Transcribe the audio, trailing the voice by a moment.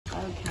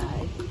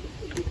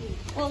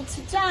Well,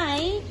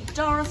 today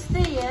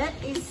Dorothea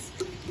is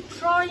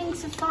trying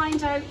to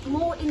find out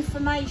more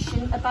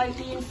information about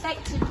the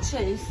infected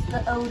tooth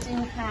that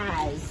Odin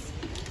has.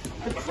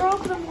 The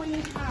problem we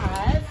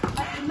have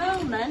at the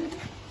moment,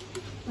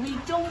 we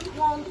don't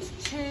want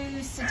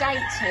to sedate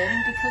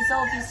him because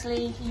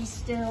obviously he's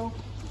still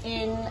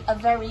in a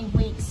very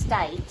weak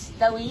state,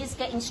 though he is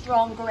getting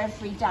stronger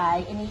every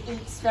day and he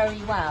eats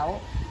very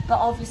well. But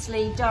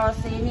obviously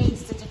Dorothea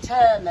needs to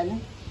determine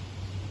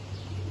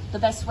the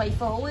best way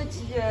forward.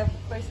 Yeah,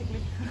 basically.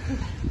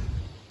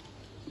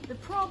 The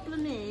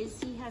problem is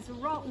he has a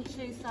rotten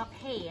tooth up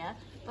here,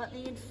 but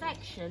the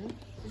infection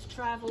has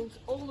travelled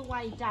all the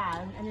way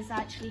down and is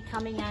actually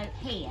coming out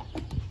here,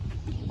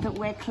 that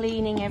we're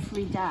cleaning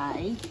every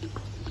day.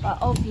 But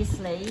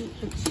obviously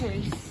the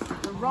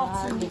tooth, the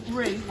rotten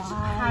root,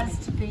 has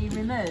to be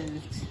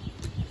removed.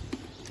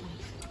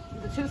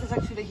 The tooth is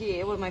actually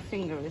here where my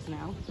finger is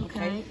now.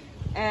 Okay.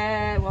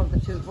 Well,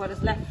 the tooth, what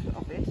is left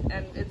of it,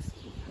 and it's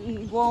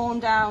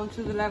worn down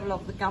to the level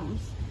of the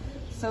gums.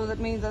 So that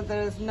means that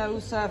there is no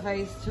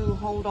surface to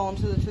hold on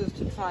to the tooth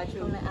to try to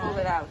pull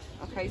it out.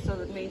 Okay, so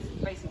that means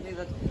basically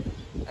that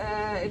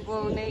it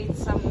will need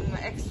some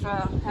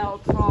extra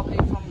help, probably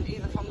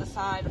either from the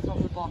side or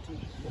from the bottom.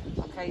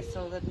 Okay,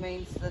 so that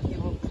means that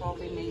you will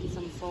probably need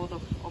some sort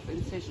of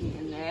incision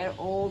in there,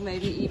 or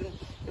maybe even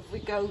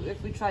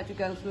if we try to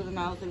go through the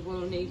mouth, it will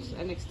need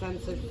an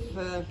extensive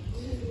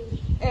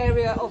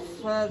area of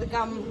the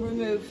gum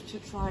removed to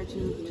try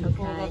to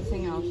pull that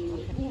thing out.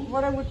 Okay.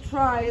 What I would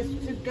try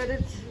is to get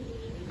it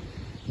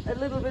a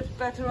little bit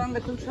better under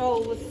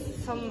control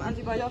with some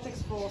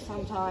antibiotics for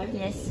some time.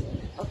 Yes.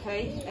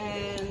 Okay,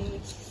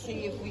 and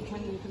see if we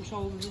can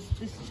control this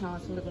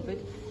discharge a little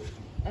bit.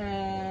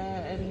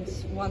 And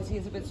once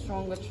he's a bit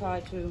stronger,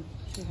 try to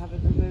have it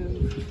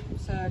removed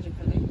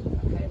surgically.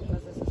 Okay,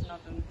 because this is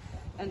not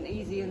an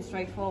easy and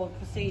straightforward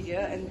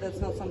procedure, and that's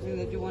not something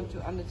that you want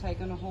to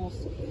undertake on a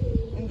horse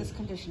in this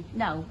condition.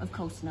 No, of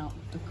course not.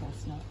 Of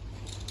course not.